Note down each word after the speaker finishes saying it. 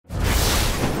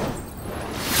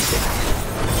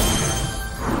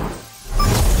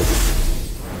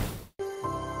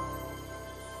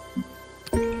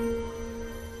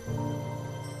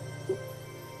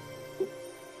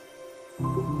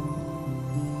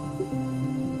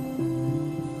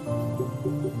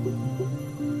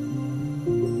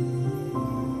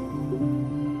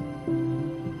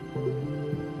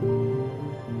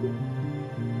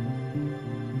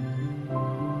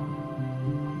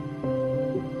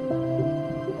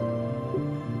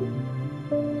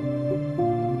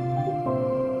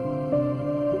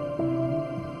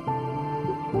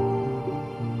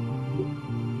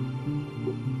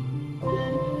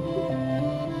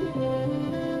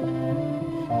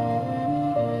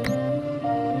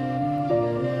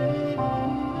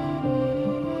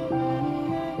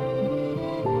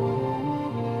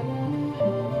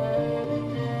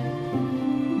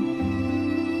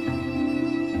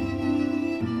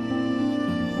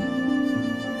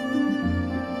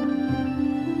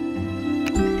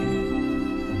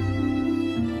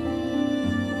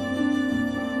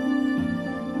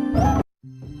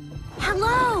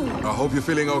hope you're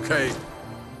feeling okay.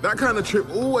 That kind of trip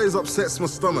always upsets my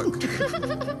stomach.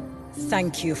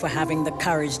 Thank you for having the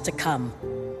courage to come.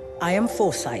 I am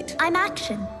Foresight. I'm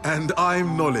Action. And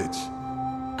I'm Knowledge.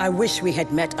 I wish we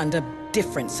had met under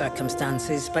different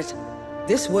circumstances, but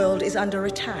this world is under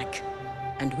attack,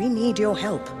 and we need your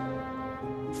help.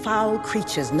 Foul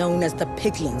creatures known as the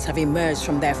Piglins have emerged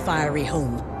from their fiery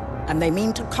home, and they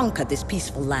mean to conquer this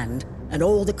peaceful land and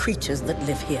all the creatures that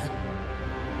live here.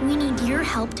 We need your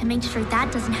help to make sure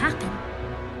that doesn't happen.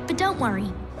 But don't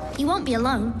worry, you won't be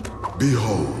alone.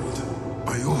 Behold,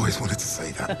 I always wanted to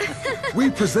say that.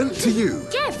 We present to you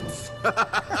Gifts!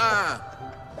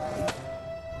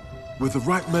 with the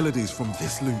right melodies from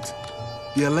this loot.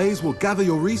 The LAs will gather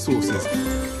your resources,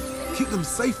 keep them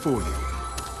safe for you,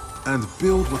 and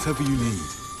build whatever you need.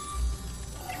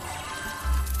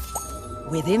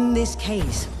 Within this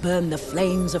case burn the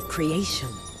flames of creation.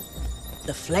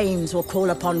 The flames will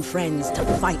call upon friends to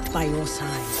fight by your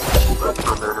side.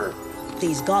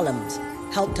 These golems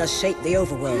helped us shape the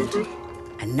overworld,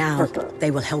 and now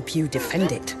they will help you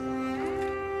defend it.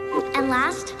 And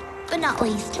last, but not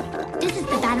least, this is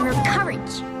the banner of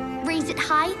courage. Raise it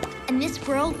high, and this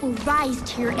world will rise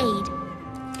to your aid.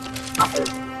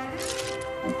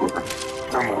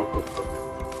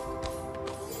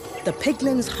 The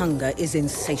Piglins' hunger is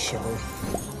insatiable.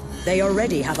 They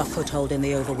already have a foothold in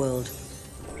the overworld.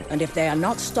 And if they are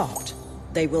not stopped,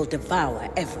 they will devour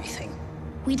everything.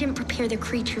 We didn't prepare the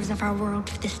creatures of our world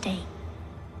for this day.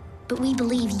 But we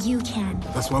believe you can.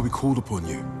 That's why we called upon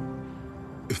you.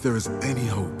 If there is any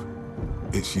hope,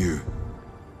 it's you.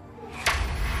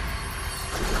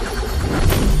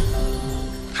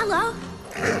 Hello?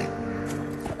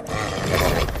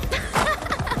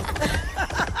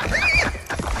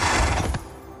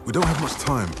 We don't have much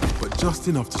time, but just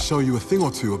enough to show you a thing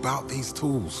or two about these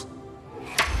tools.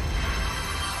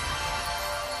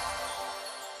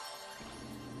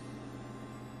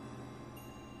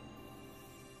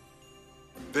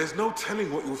 There's no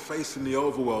telling what you'll face in the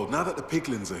overworld now that the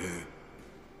Piglins are here.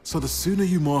 So the sooner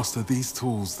you master these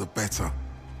tools, the better.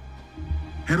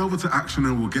 Head over to Action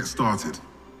and we'll get started.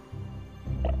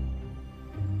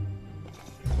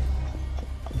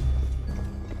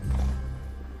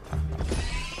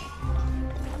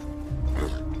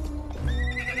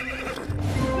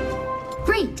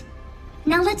 Great!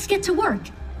 Now let's get to work.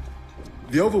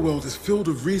 The overworld is filled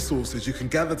with resources you can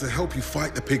gather to help you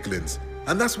fight the Piglins.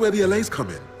 And that's where the LAs come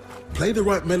in. Play the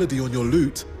right melody on your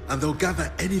lute, and they'll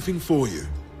gather anything for you.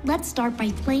 Let's start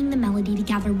by playing the melody to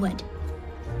gather wood.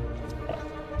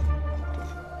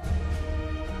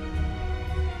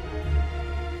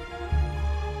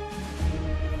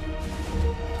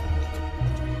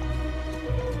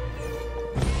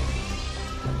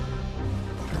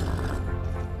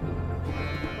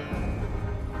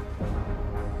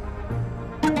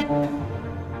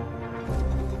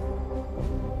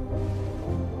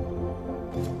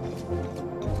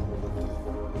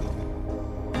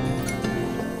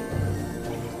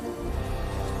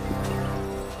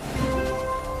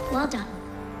 Well done.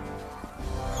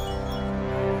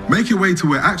 Make your way to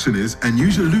where Action is and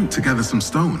use your lute to gather some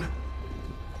stone.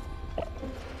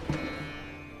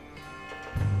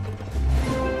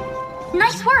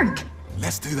 Nice work!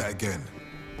 Let's do that again.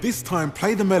 This time,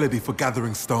 play the melody for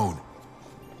gathering stone.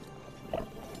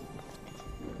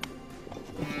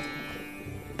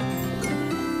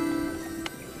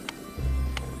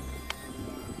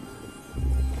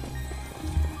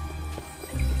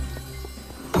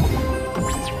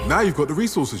 Now you've got the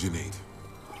resources you need.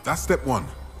 That's step one.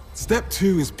 Step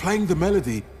two is playing the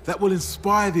melody that will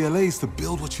inspire the LAs to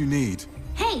build what you need.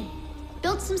 Hey,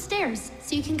 build some stairs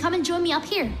so you can come and join me up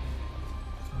here.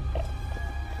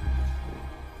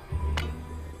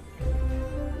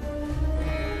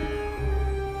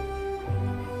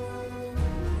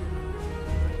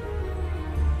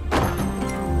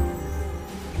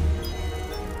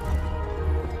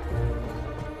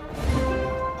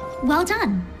 Well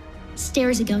done.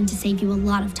 Stairs are going to save you a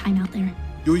lot of time out there.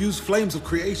 You'll use flames of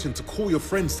creation to call your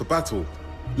friends to battle.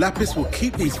 Lapis will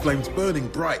keep these flames burning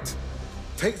bright.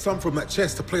 Take some from that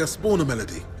chest to play a spawner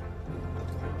melody.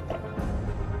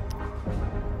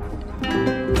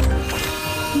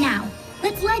 Now,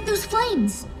 let's light those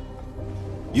flames.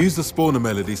 Use the spawner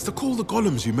melodies to call the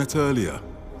golems you met earlier.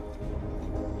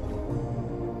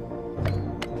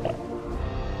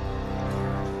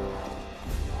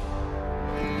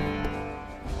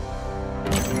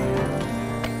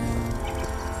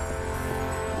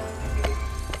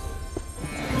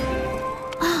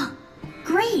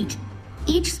 Great!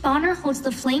 Each spawner holds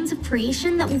the flames of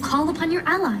creation that will call upon your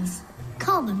allies.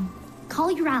 Call them.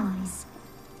 Call your allies.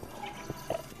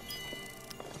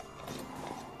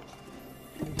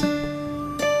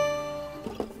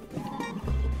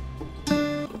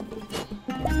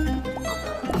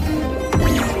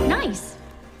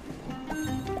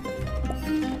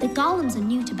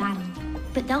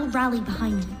 but they'll rally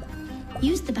behind you.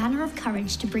 Use the Banner of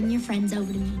Courage to bring your friends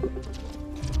over to me.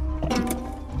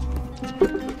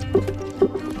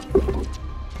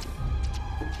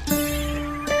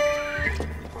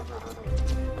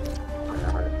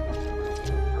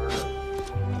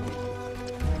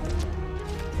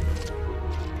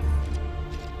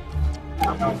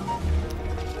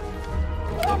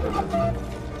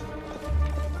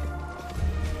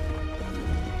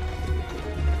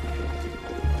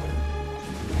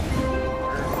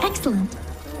 Excellent.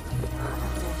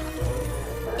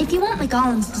 If you want the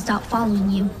golems to stop following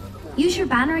you, use your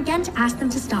banner again to ask them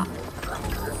to stop.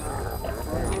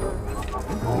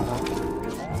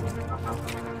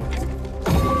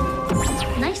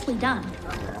 Nicely done.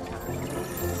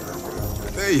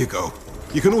 There you go.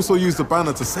 You can also use the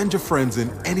banner to send your friends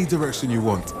in any direction you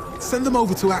want. Send them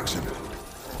over to action.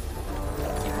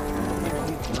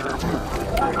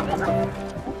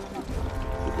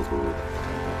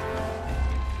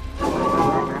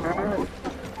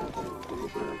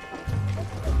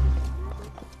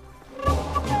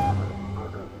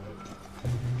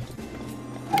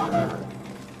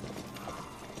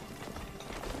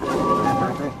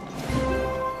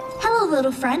 Hello,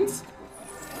 little friends.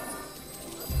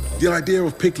 The idea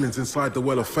of piglins inside the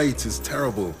Well of Fate is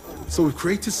terrible. So we've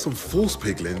created some false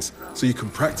piglins so you can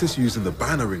practice using the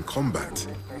banner in combat.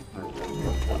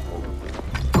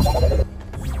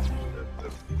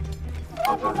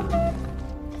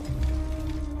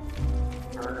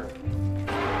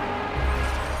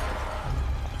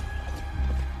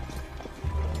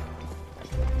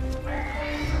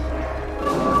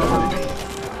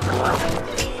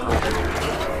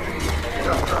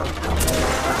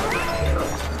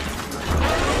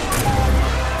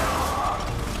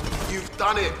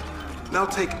 Done it! Now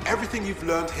take everything you've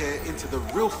learned here into the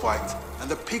real fight, and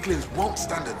the piglins won't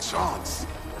stand a chance.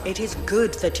 It is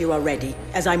good that you are ready,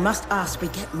 as I must ask we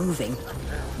get moving.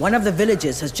 One of the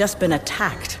villages has just been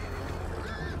attacked.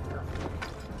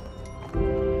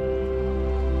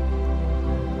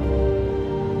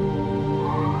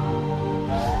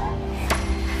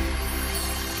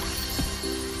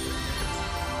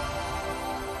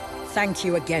 Thank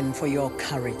you again for your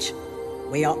courage.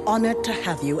 We are honored to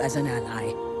have you as an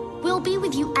ally. We'll be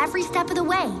with you every step of the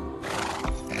way.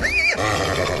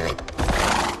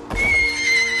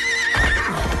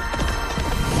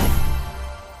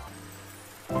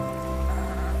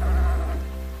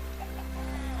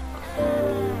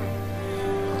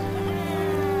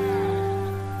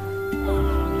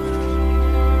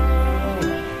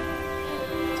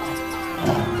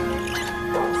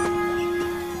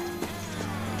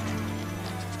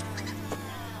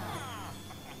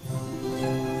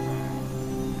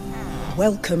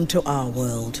 Welcome to our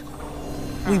world.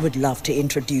 We would love to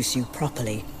introduce you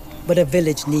properly, but a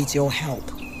village needs your help.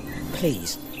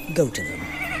 Please, go to them.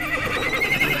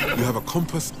 You have a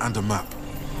compass and a map.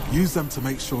 Use them to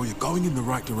make sure you're going in the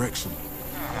right direction.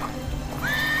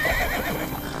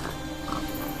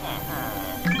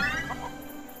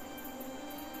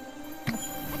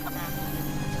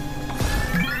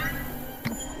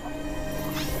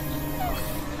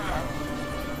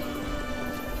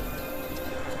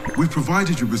 We've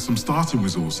provided you with some starting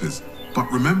resources,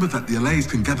 but remember that the allays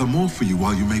can gather more for you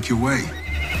while you make your way.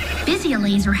 Busy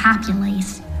allays or happy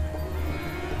allays?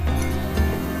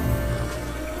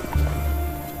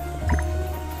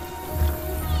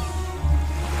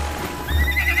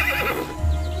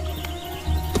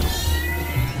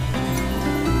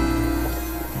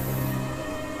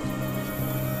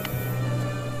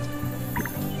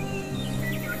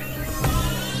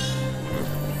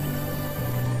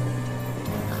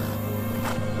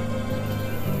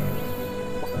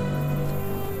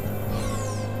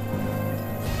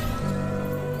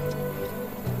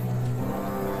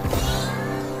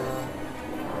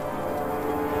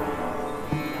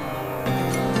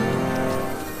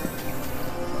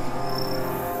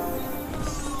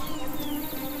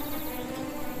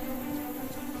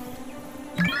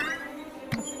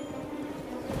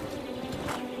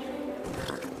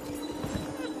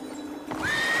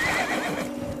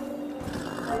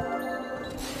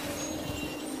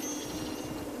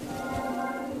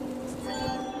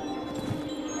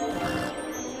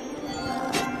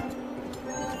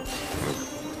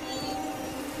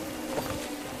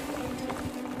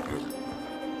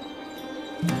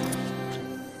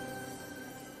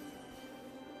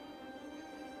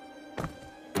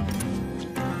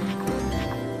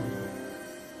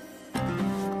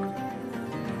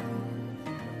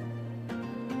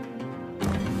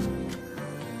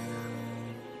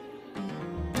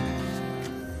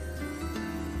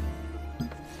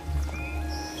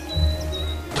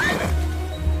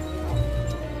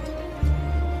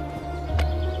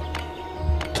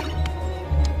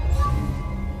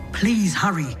 Please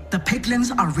hurry. The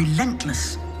Piglins are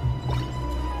relentless.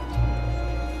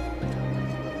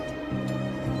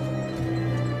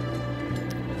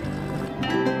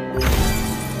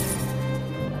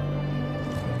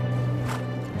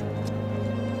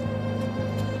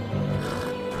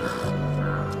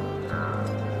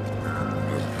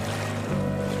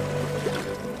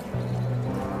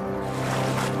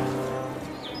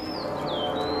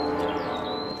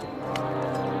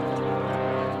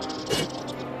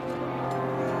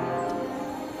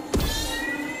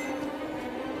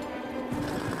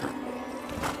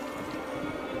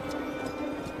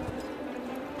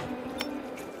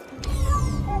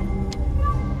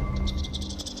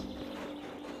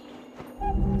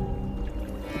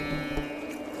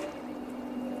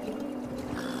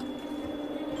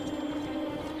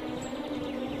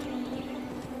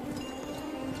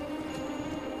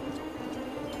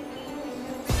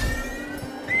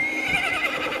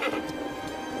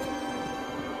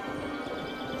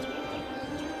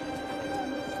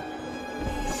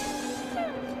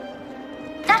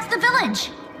 The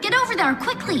village! Get over there,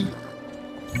 quickly!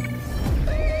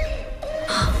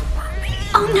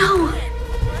 Oh no!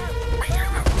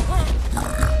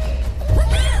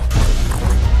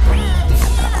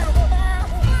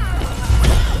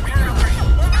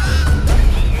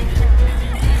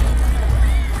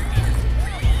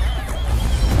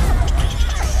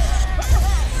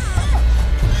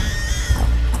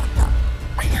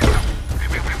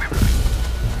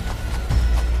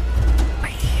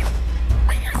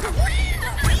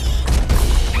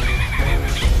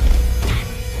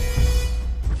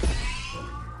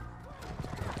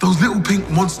 Those little pink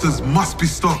monsters must be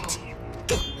stopped.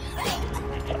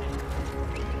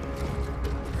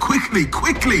 Quickly,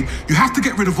 quickly! You have to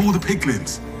get rid of all the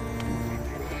piglins.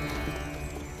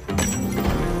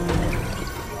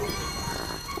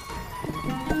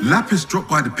 Lapis dropped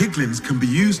by the piglins can be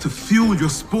used to fuel your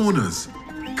spawners.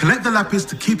 Collect the lapis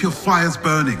to keep your fires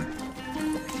burning.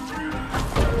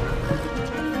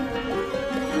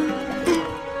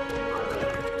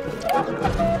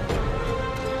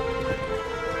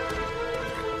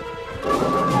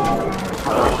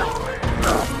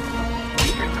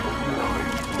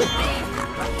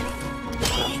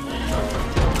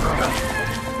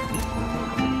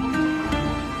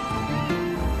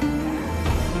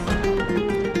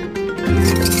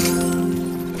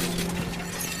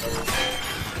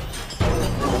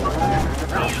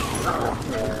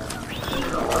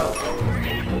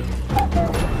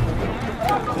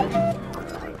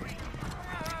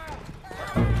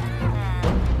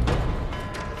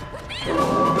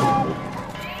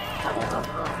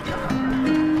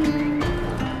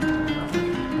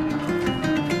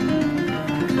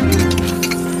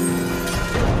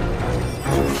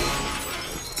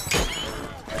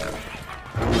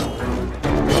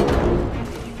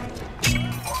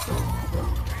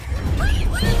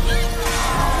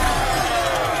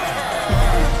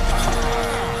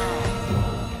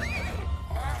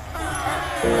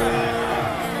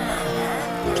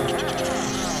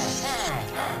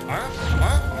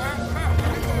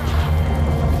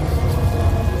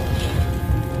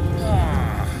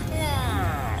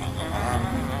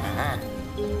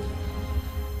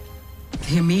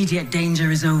 The immediate danger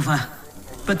is over,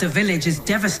 but the village is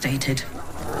devastated.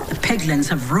 The Piglins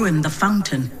have ruined the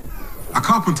fountain. A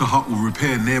carpenter hut will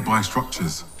repair nearby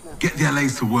structures. Get the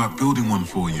LAs to work building one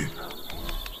for you.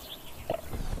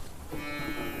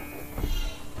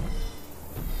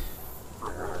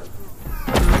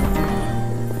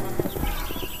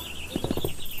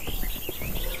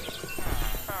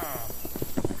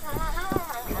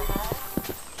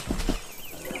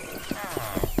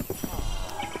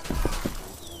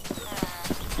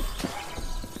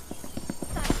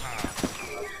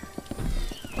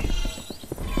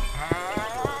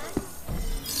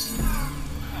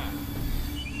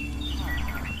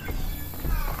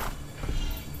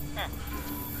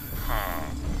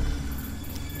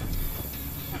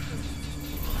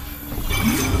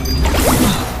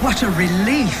 What a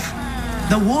relief!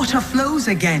 The water flows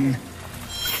again.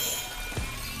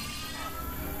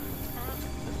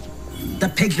 The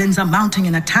Piglins are mounting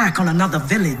an attack on another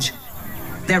village.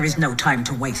 There is no time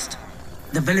to waste.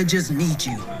 The villagers need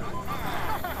you.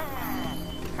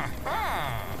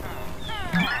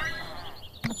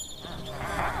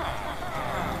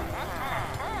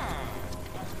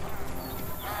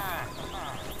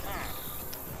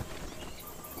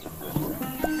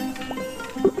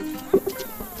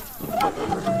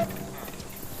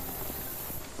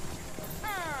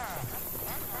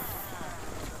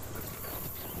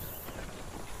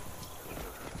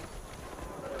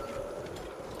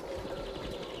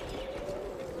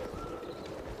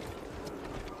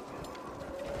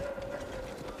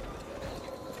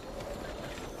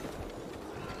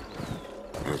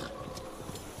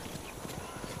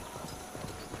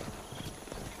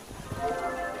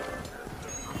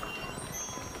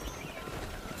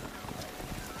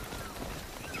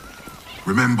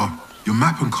 Remember, your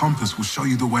map and compass will show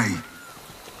you the way.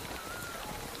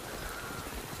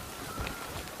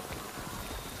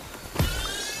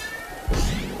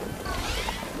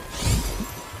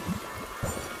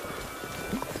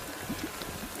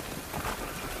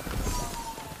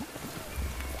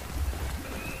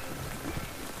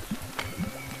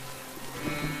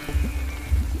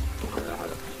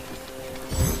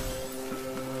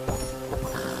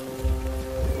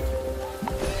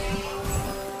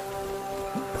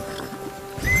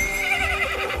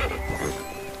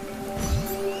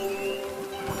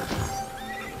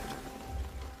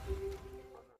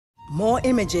 More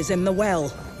images in the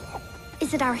well.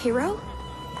 Is it our hero?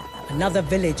 Another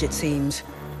village, it seems.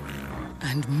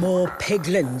 And more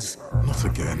piglins. Not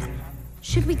again.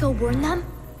 Should we go warn them?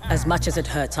 As much as it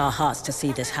hurts our hearts to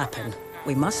see this happen,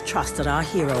 we must trust that our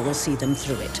hero will see them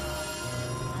through it.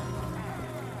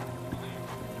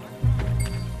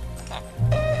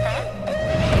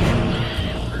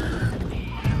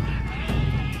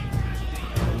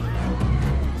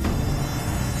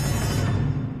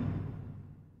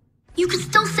 You can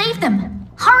still save them!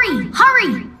 Hurry!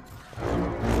 Hurry!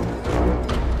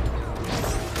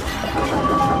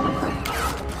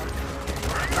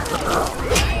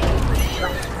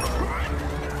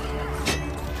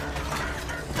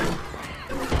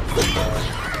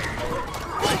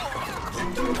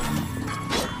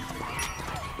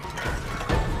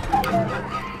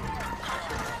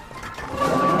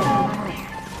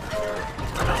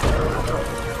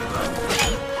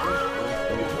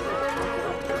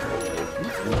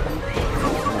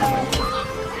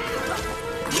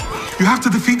 You have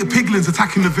to defeat the piglins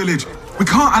attacking the village. We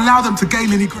can't allow them to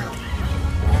gain any ground.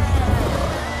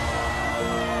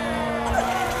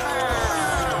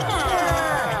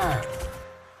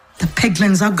 The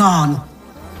piglins are gone.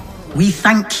 We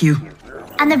thank you.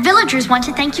 And the villagers want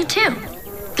to thank you too.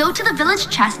 Go to the village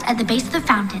chest at the base of the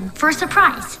fountain for a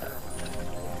surprise.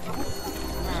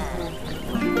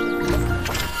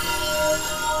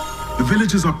 The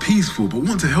villagers are peaceful but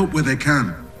want to help where they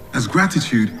can. As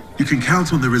gratitude, you can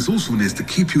count on their resourcefulness to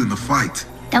keep you in the fight.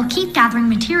 They'll keep gathering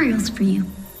materials for you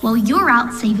while you're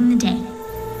out saving the day.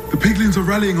 The piglins are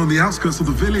rallying on the outskirts of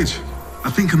the village. I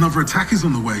think another attack is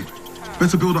on the way.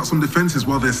 Better build up some defenses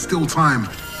while there's still time.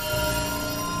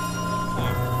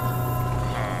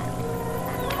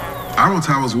 Arrow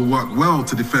towers will work well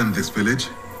to defend this village.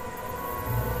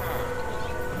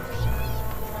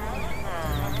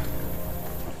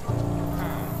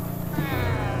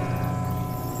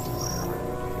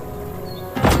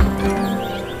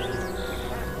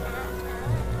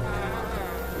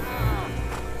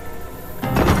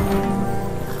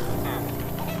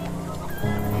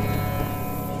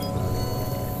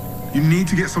 You need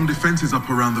to get some defenses up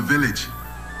around the village.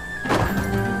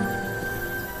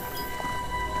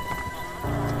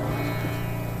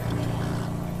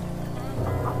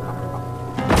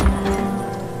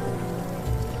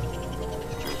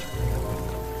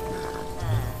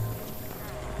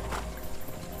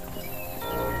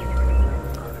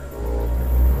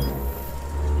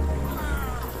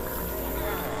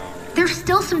 There's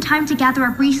still some time to gather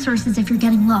up resources if you're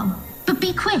getting low, but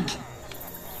be quick.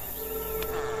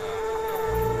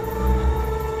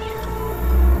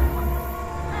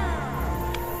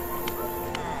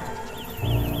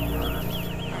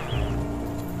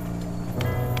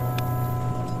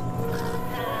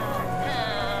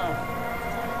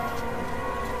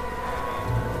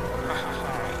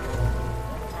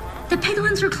 The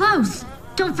piglins are close.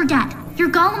 Don't forget, your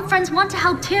golem friends want to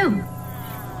help too.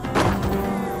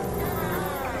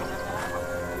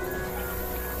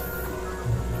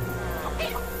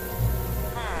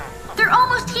 They're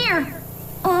almost here.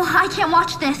 Oh, I can't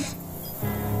watch this.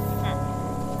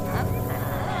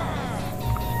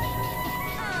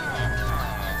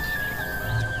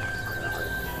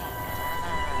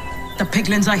 The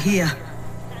piglins are here.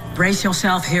 Brace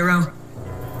yourself, hero.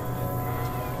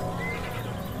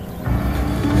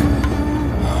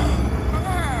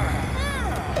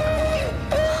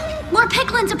 More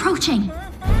piglins approaching.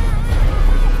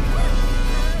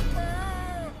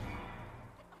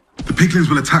 The piglins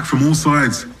will attack from all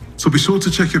sides, so be sure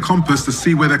to check your compass to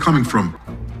see where they're coming from.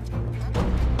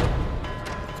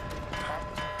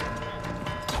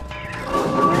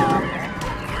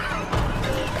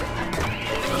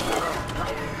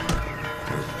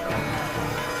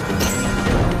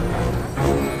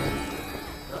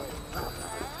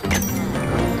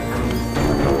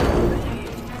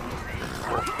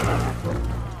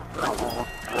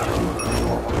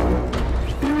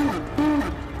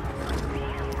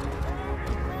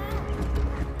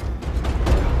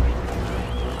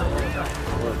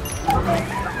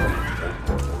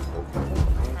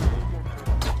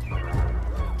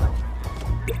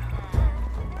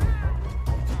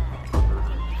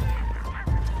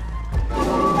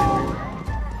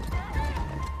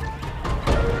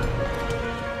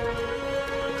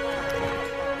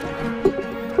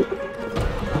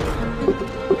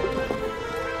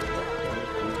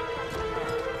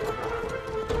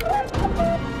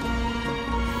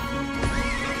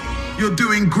 You're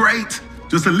doing great.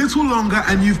 Just a little longer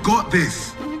and you've got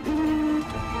this.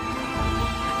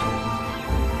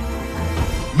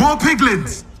 More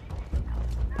piglins!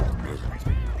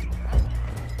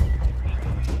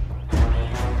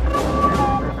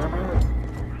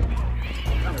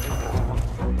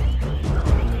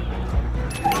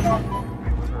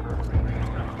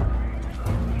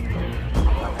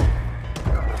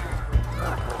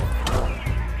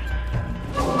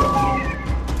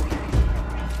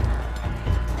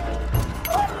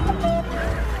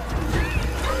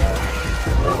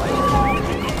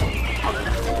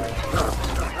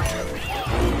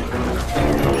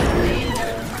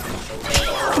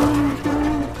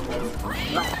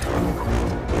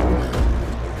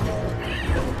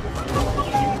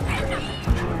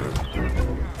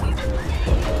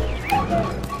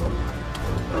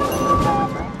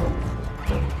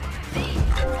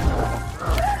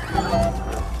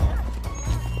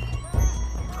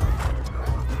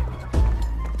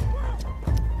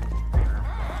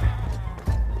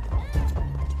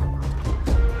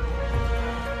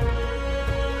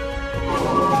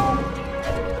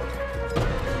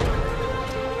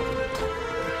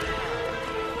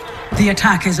 The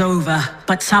attack is over,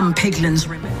 but some piglins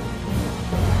remain.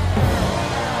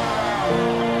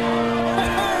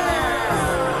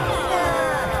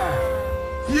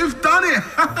 You've done it!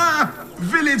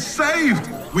 Village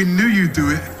saved! We knew you'd do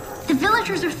it. The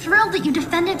villagers are thrilled that you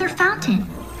defended their fountain.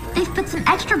 They've put some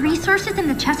extra resources in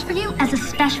the chest for you as a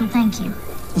special thank you.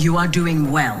 You are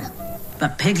doing well,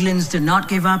 but piglins do not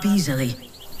give up easily.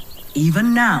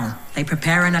 Even now, they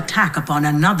prepare an attack upon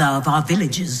another of our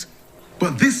villages.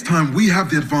 But this time we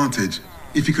have the advantage.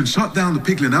 If you can shut down the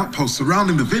piglin outposts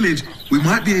surrounding the village, we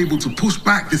might be able to push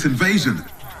back this invasion.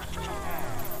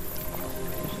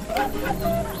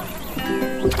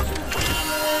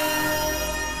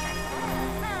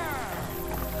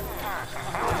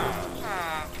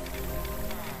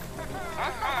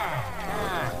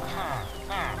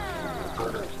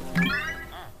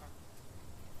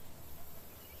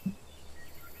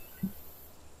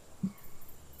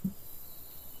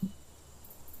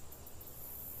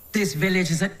 This village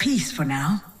is at peace for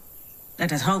now.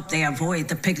 Let us hope they avoid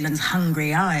the piglins'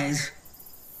 hungry eyes.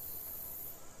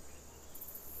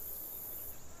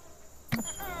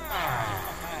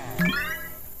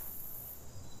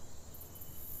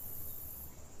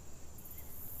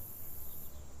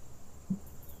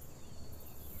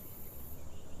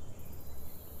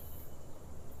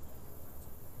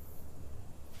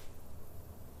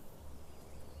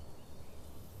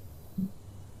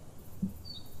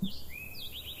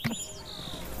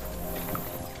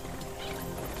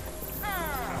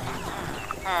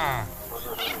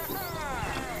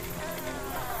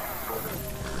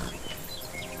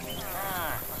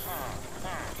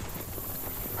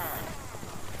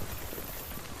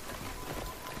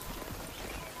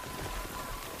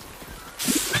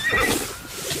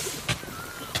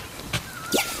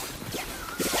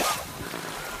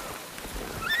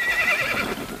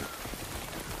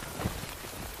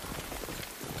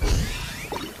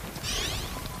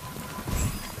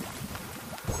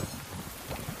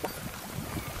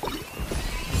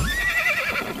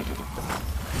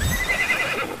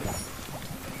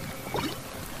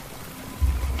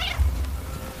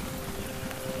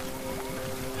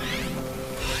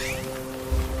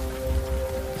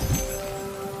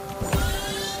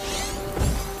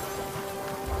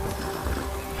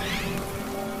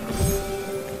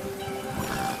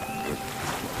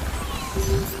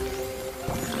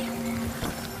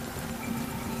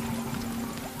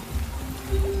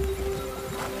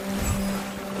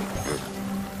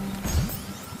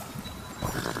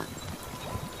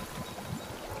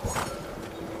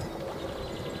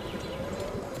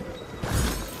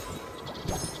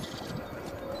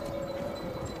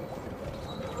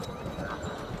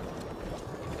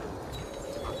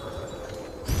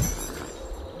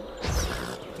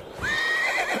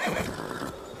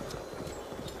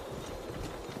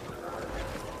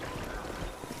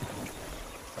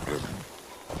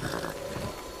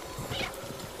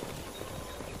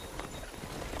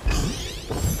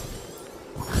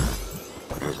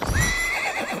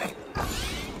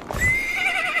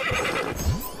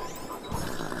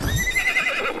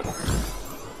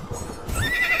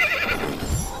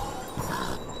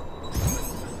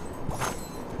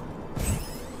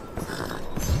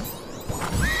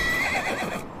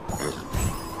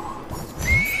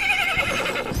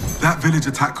 That village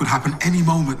attack could happen any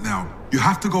moment now. You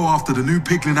have to go after the new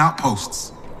piglin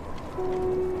outposts.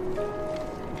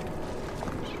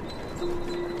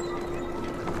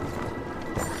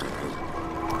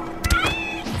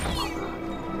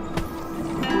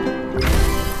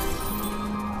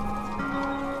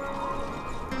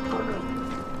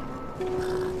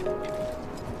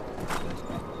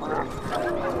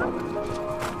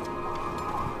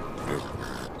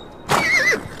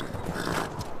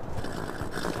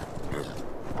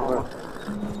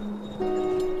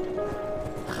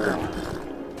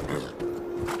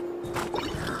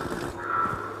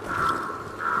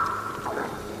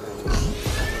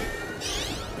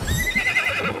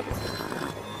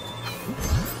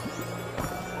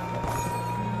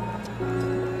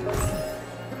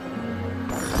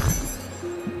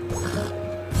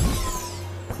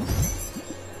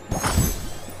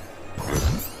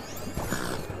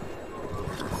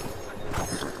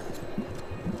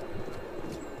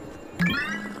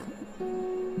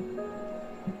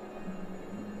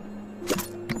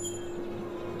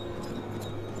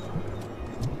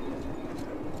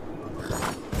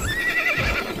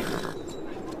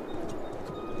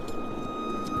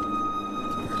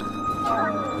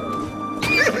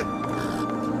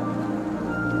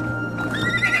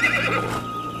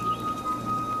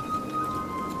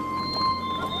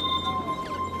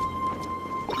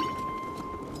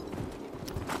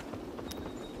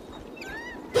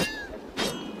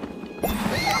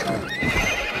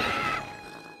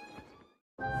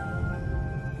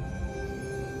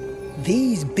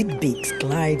 These big beaks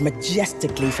glide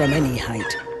majestically from any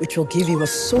height, which will give you a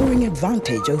soaring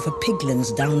advantage over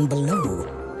piglins down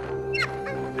below.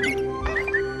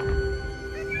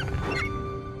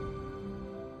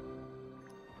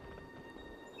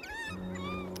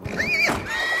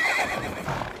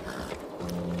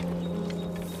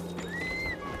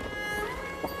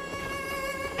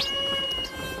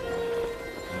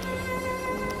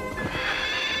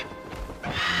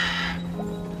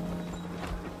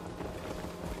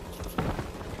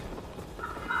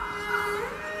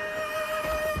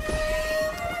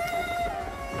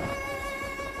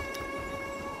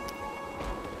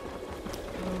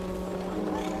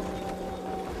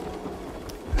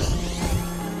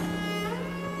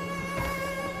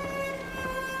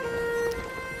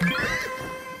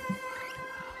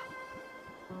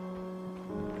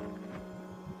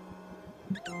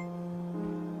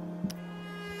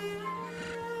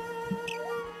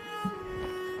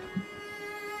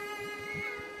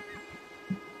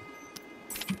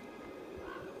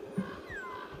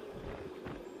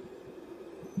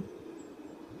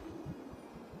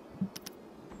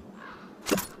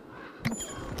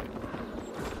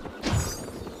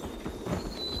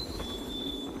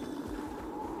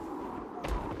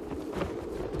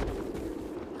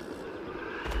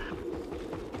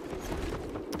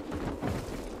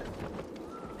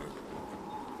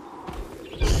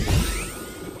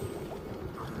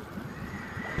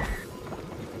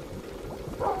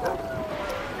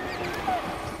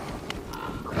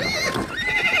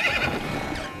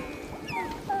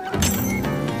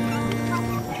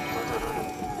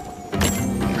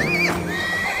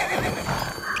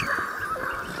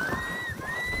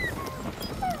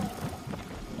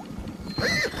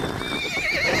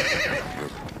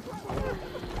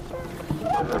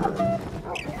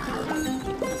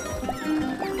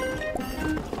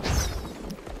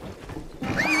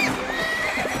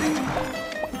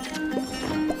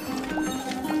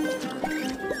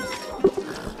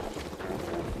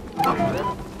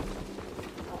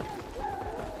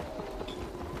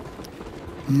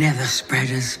 Nether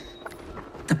spreaders.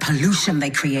 The pollution they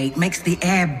create makes the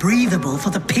air breathable for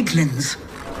the piglins.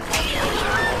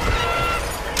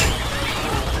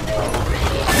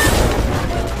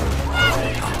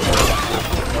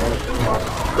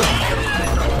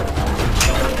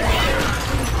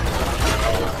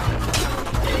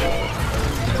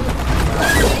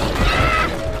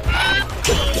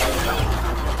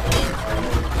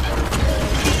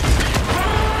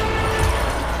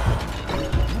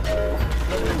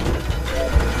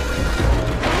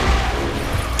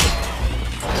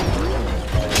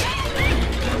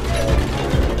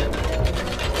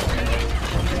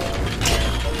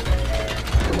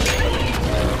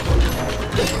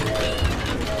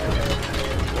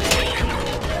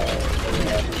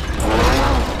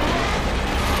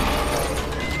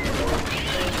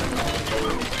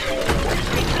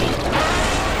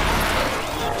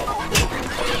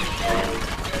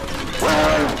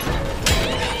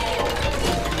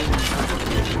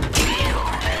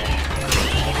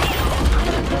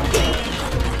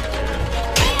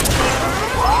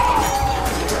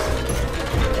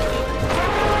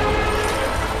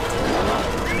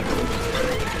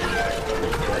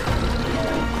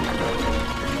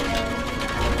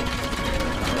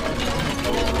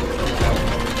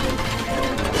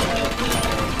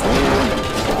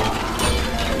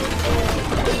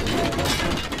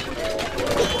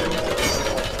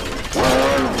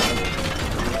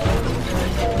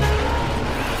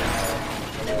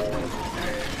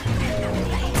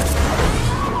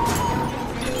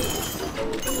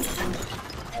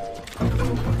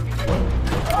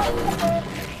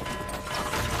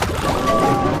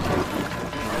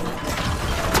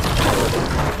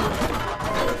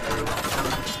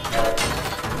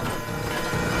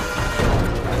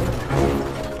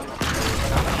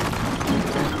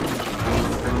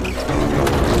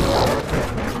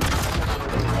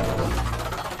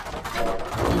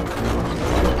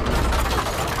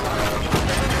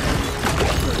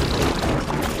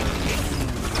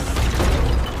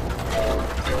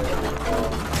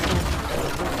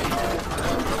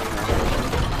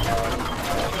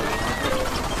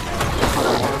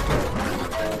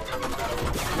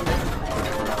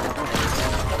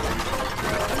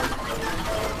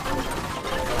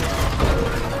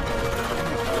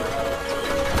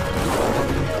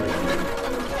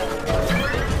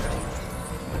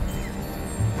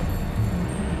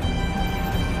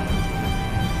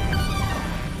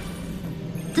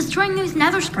 destroying those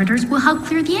nether spreaders will help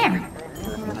clear the air.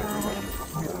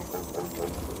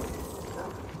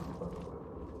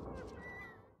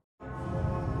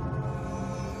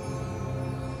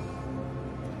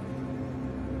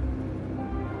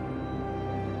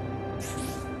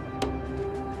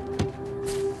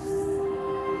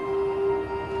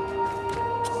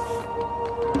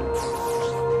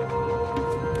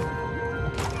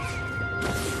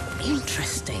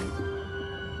 Interesting.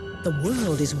 The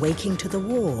world is waking to the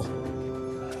war.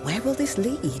 Where will this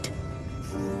lead?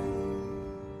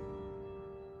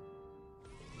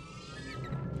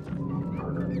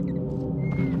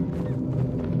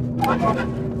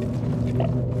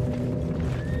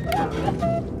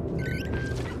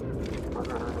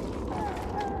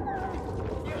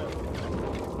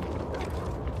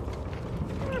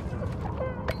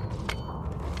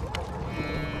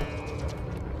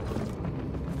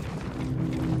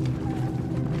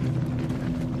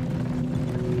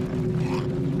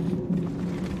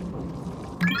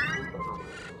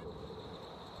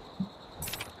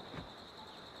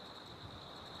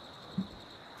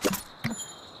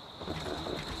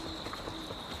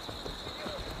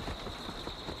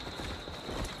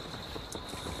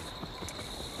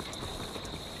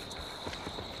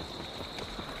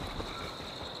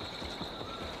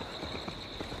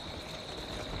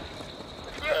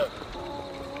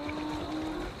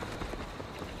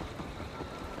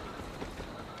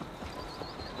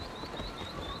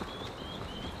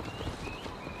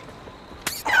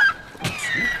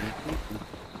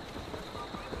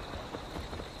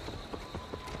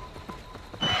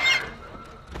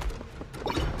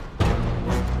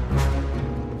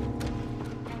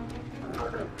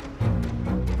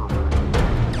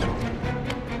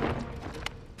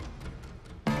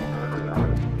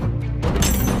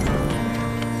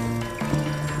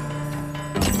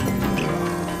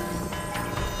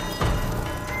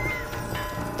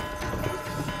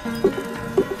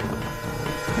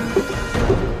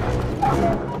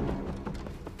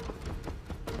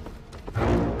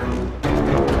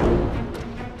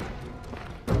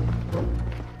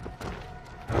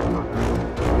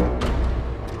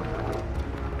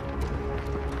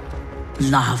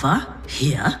 Lava?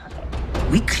 Here?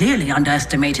 We clearly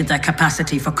underestimated their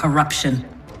capacity for corruption.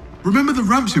 Remember the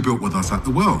ramps you built with us at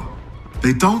the well?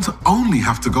 They don't only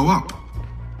have to go up.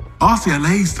 Ask the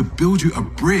LAs to build you a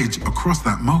bridge across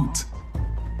that moat.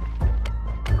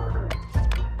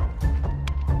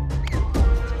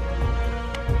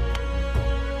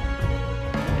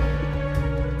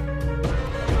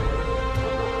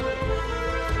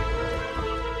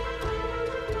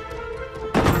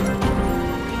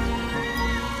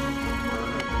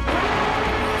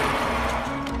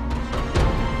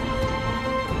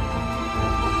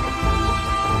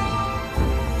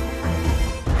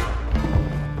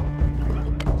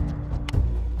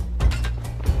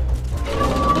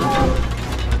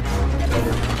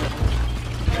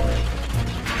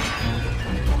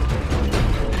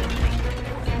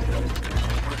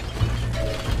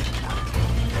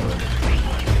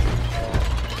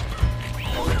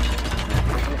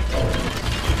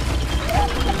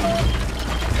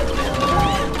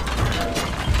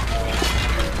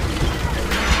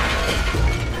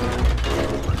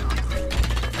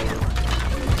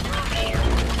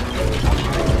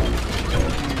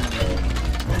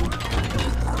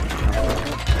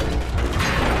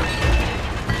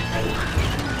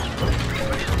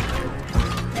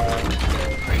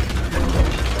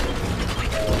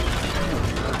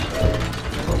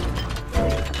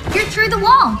 Through the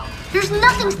wall. There's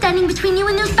nothing standing between you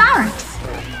and those barracks.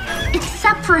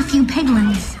 Except for a few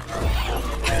piglins.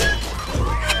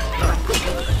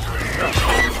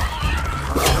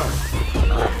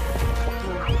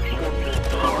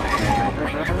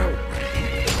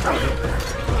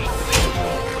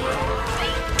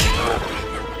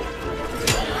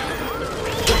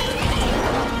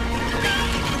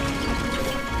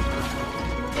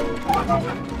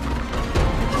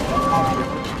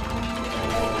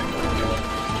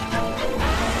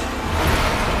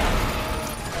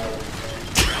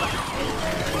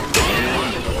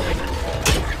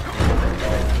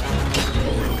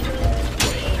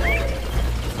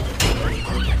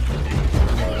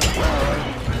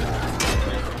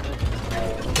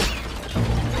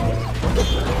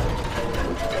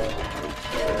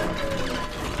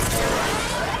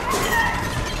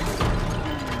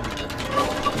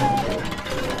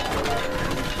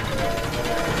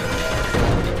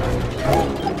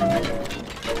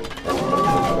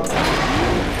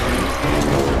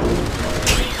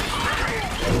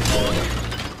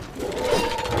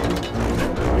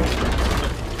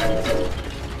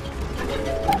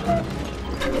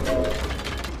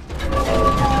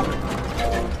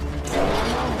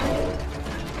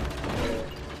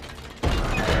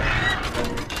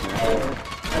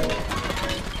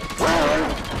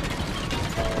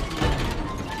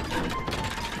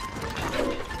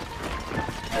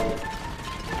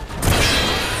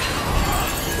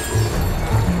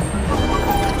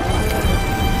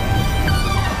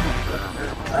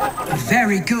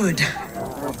 Very good.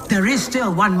 There is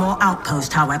still one more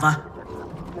outpost, however.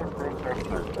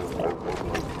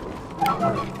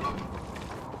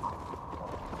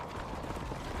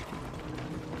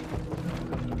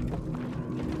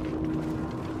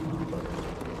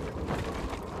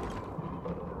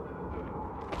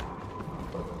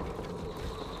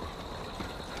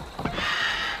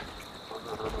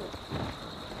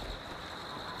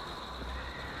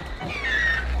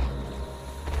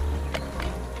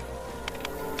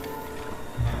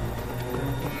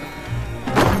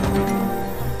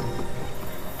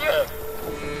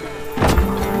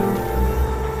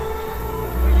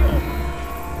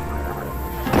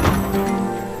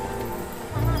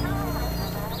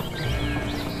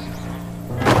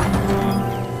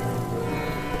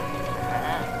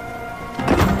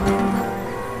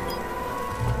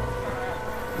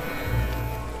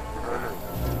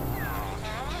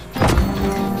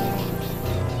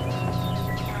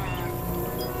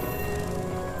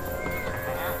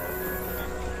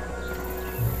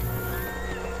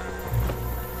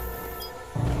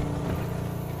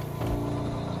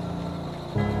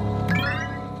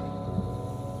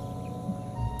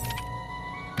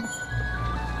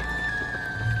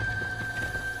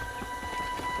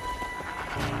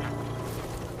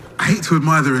 I hate to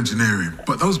admire their engineering,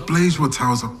 but those Blazeward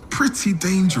towers are pretty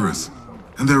dangerous,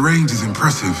 and their range is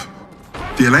impressive.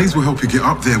 The allays will help you get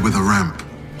up there with a ramp.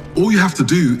 All you have to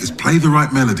do is play the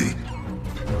right melody.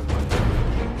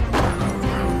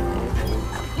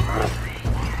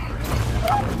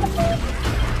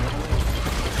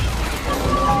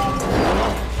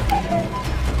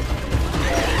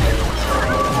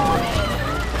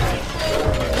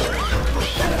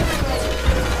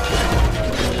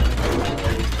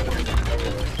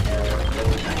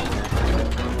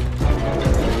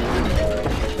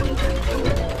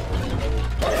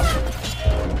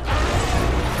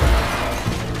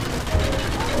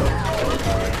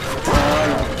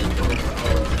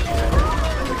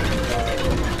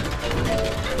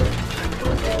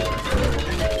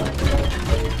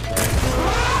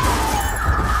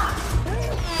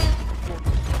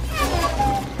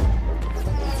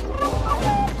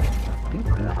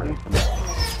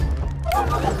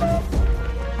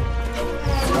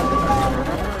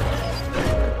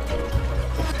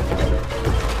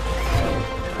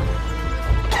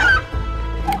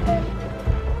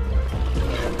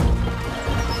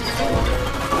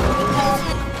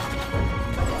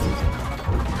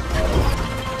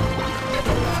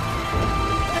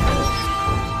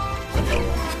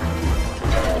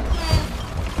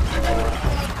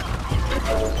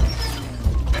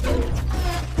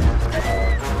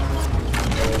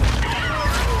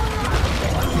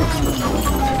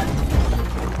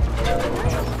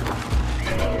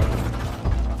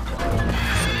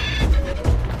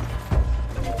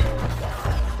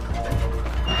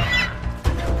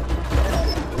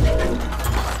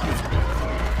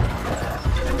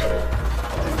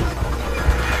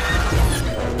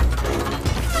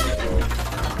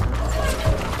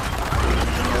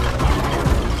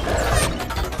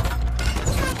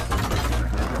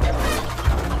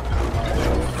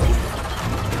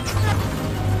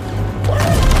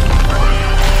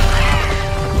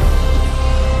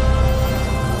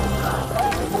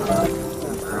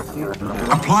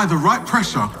 Apply the right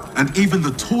pressure, and even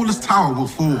the tallest tower will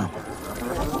fall.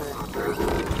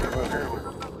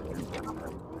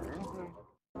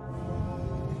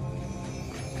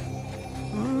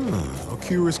 Our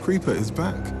curious creeper is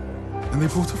back, and they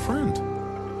brought a friend.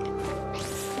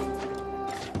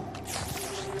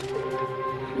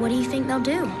 What do you think they'll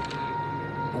do?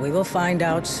 We will find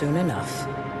out soon enough.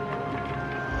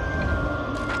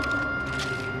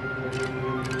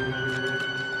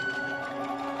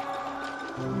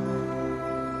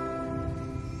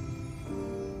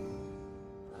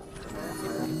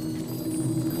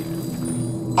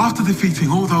 After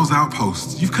defeating all those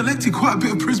outposts, you've collected quite a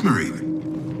bit of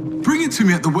prismarine. Bring it to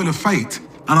me at the Well of Fate,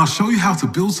 and I'll show you how to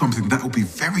build something that will be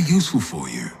very useful for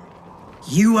you.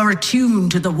 You are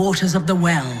attuned to the waters of the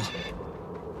well.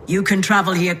 You can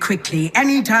travel here quickly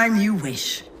anytime you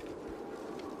wish.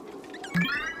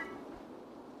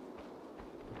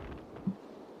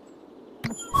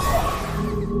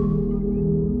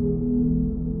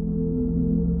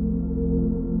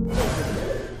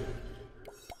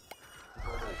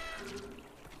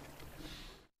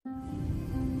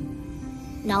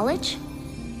 Knowledge?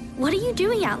 What are you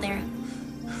doing out there?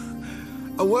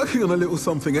 I'm working on a little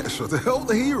something extra to help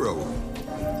the hero.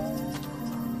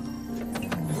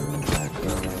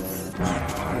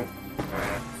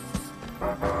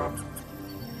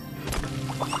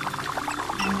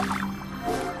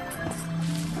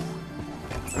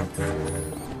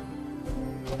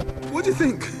 What do you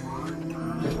think?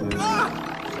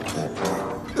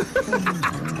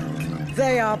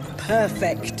 They are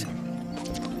perfect.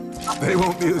 They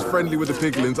won't be as friendly with the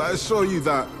piglins, I assure you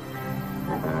that.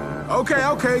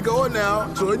 Okay, go on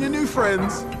now. Join your new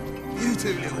friends. You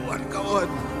two, little one, go on.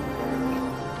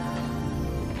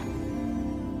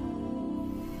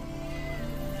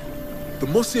 The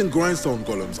Mossy and Grindstone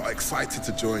golems are excited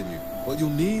to join you, but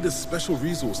you'll need a special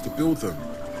resource to build them.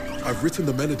 I've written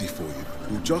the melody for you.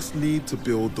 You'll just need to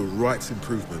build the right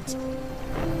improvements.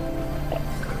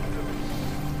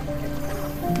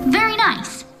 Very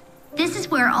nice. This is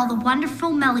where all the wonderful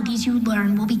melodies you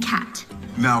learn will be kept.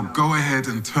 Now go ahead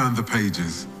and turn the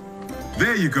pages.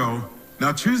 There you go.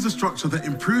 Now choose the structure that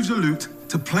improves your lute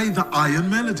to play the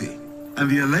iron melody, and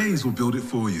the allays will build it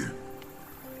for you.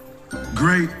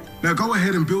 Great. Now go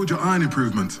ahead and build your iron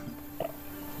improvement.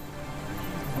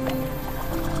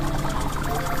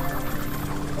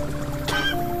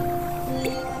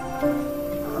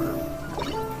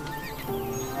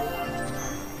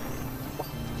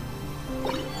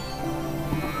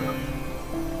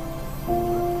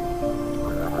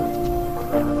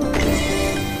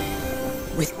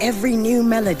 With every new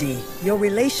melody, your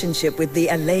relationship with the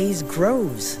allays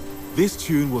grows. This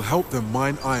tune will help them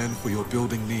mine iron for your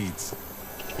building needs.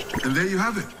 And there you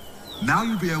have it. Now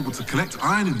you'll be able to collect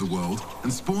iron in the world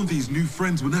and spawn these new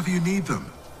friends whenever you need them.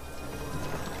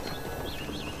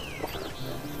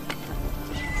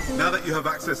 Now that you have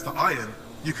access to iron,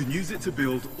 you can use it to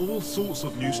build all sorts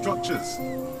of new structures.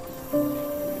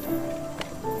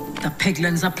 The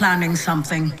Piglins are planning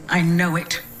something. I know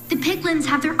it. The Piglins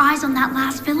have their eyes on that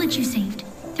last village you saved.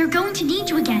 They're going to need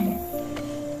you again.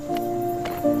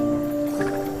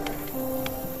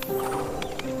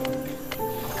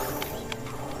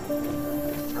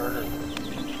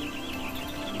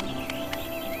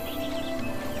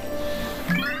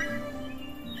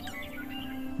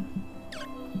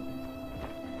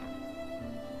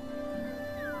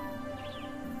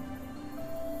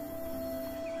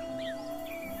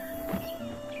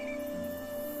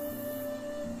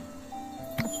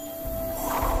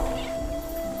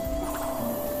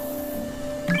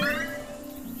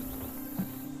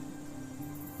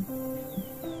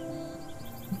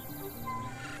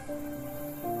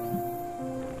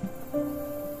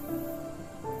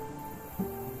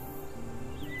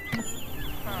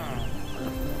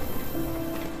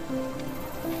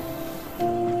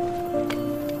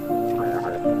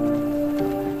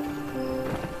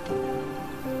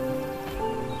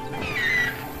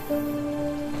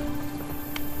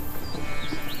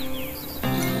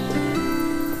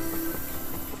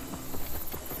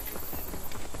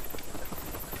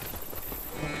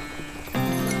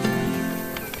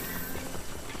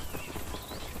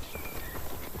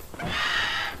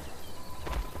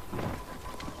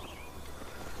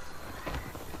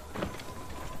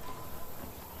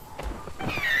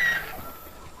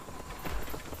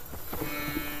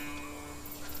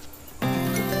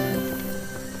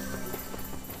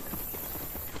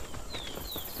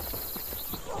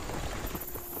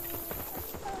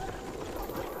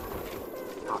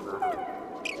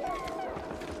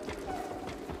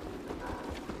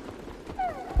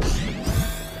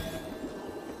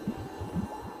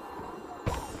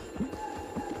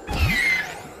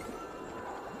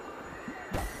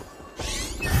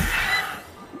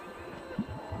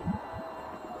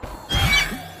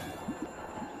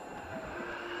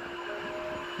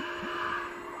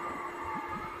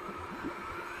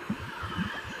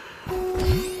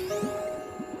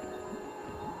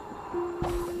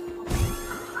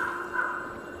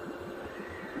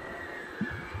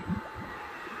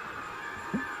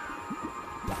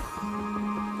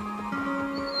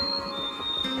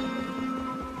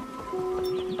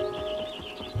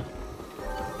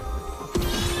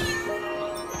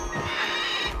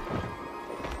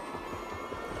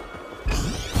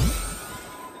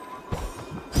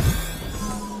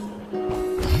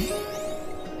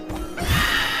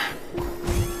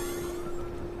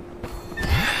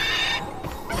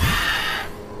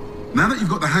 Now that you've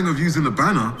got the hang of using the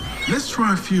banner, let's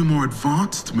try a few more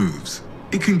advanced moves.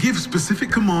 It can give specific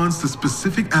commands to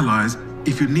specific allies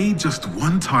if you need just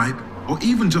one type or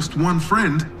even just one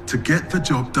friend to get the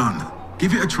job done.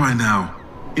 Give it a try now.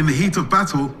 In the heat of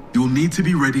battle, you'll need to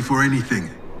be ready for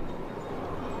anything.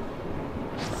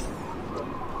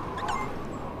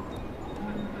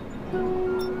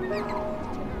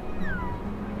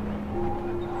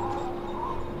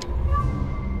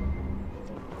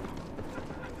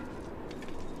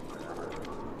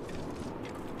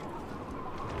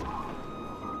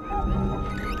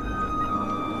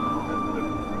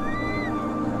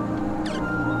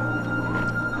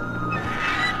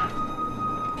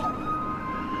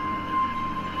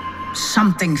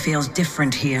 Something feels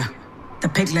different here. The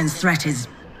Piglins' threat is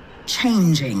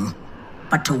changing,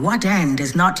 but to what end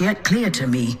is not yet clear to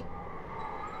me.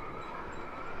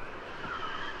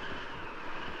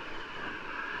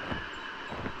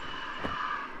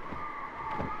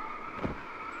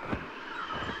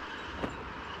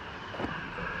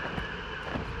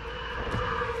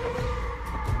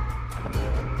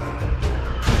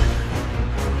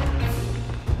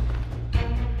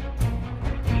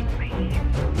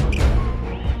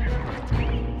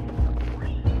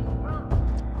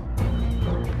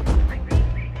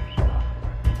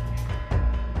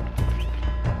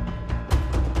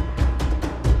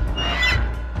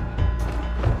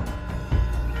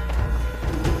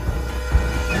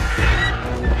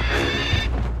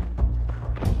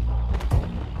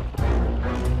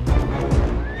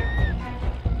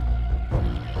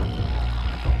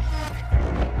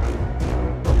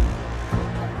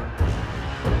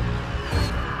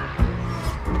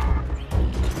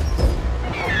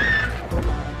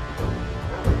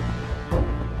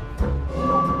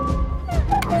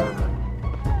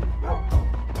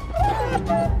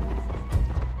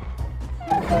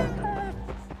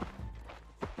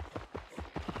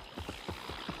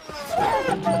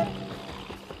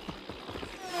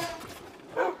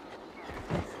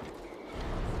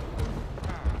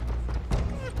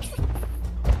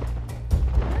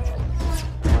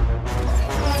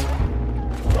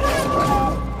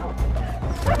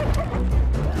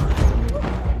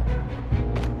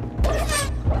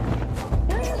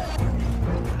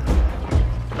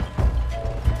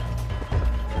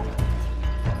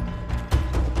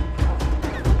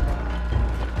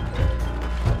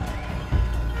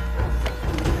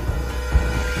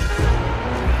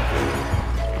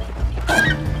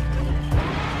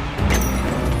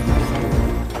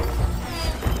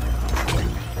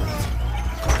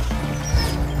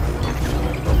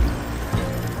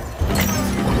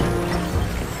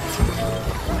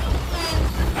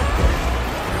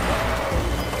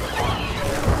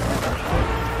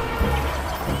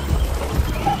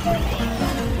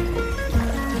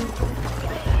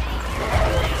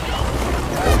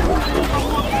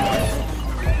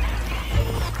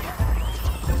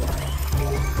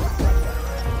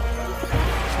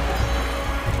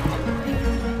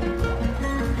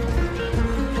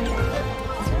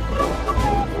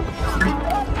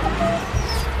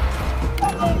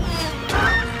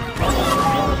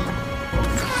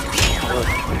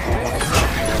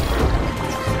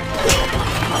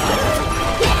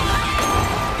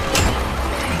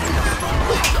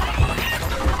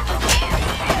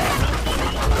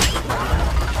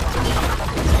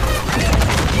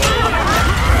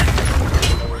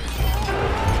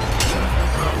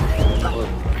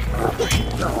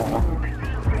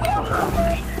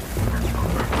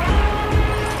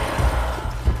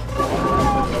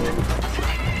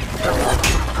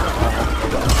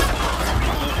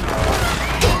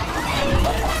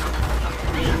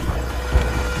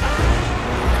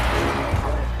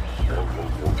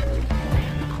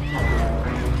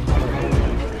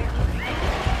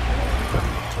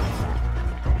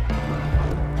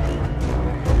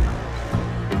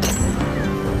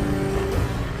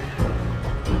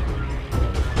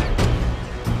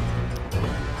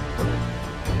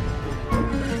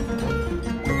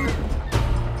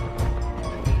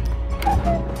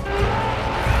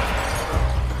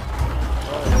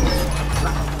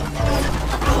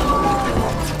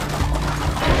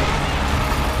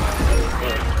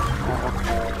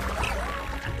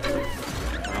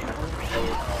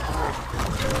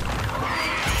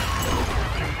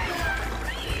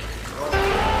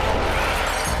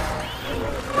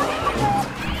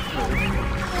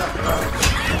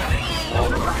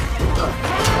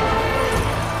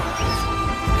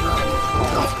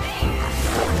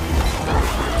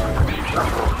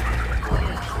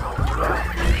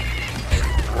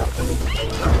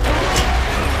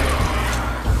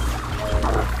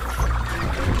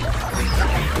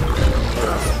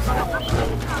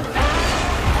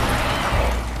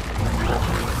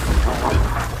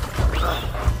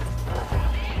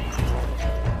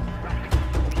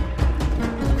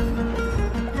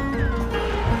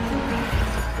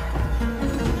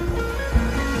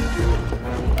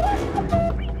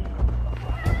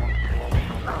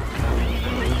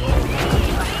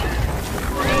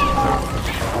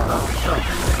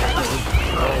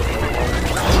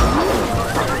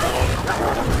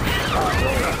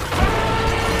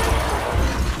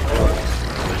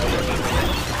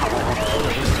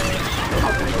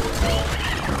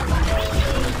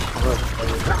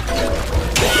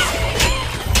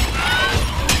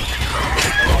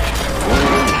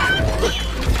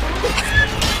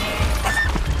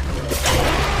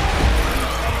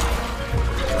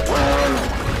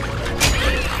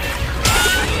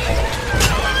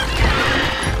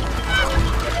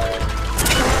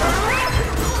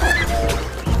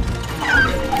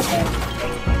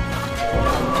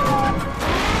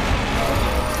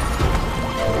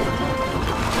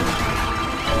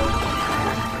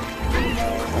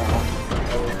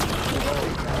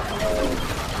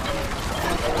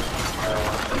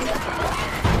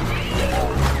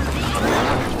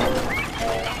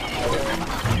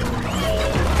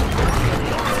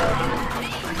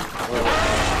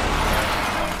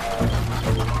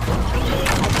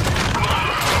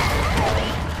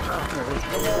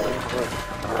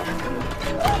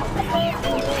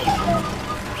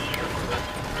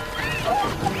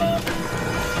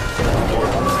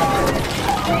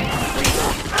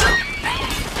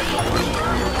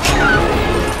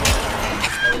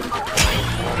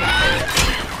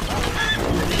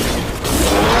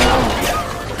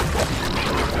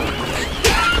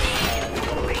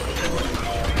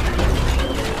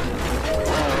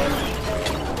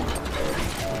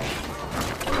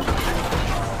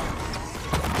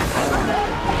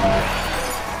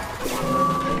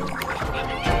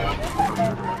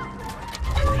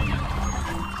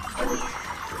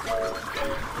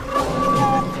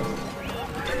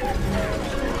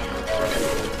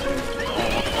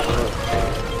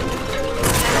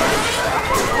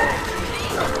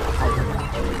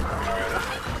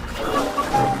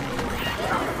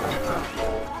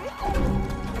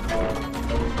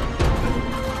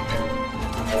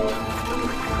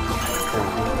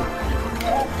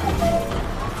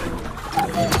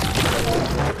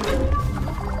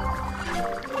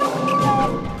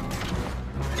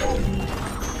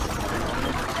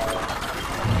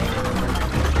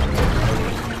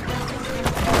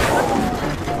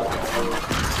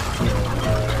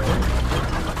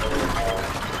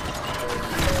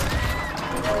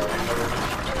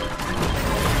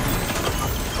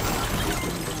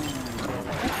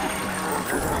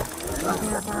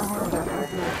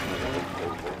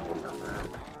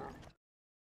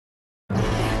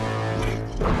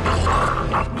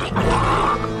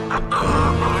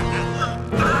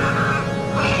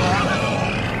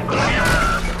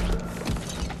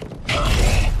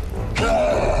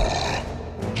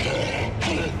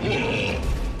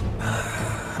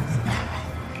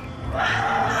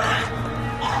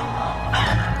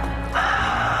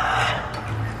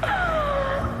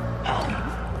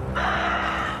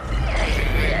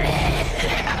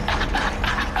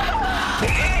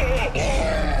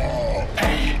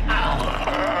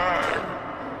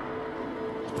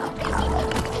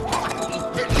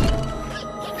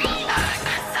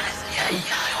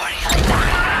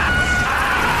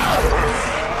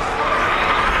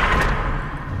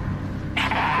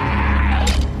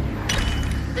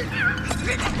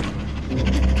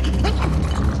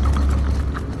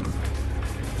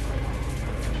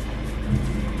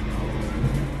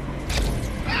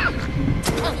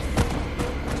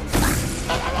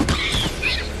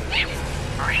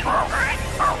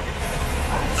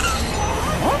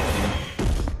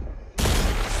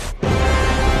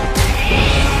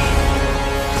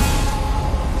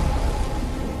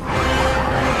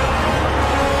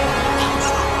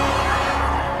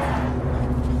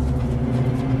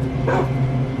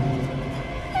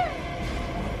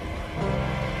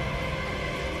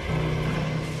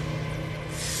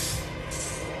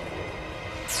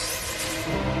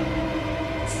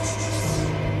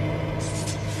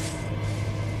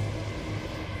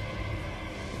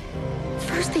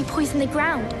 They poison the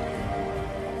ground.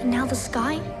 And now the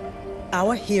sky?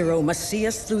 Our hero must see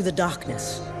us through the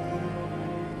darkness.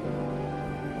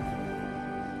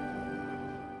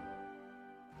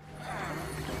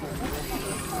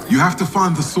 You have to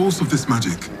find the source of this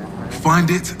magic. Find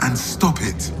it and stop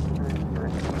it.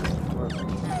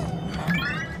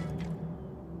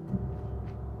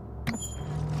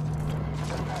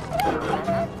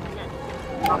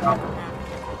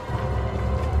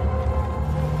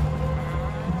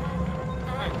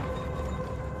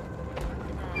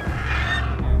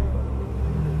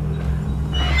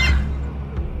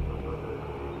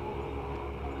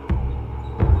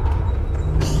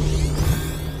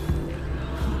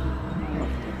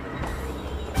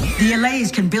 The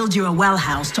Allays can build you a well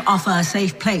house to offer a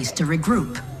safe place to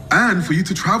regroup. And for you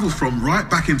to travel from right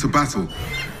back into battle.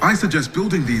 I suggest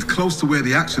building these close to where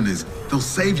the action is. They'll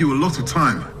save you a lot of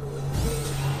time.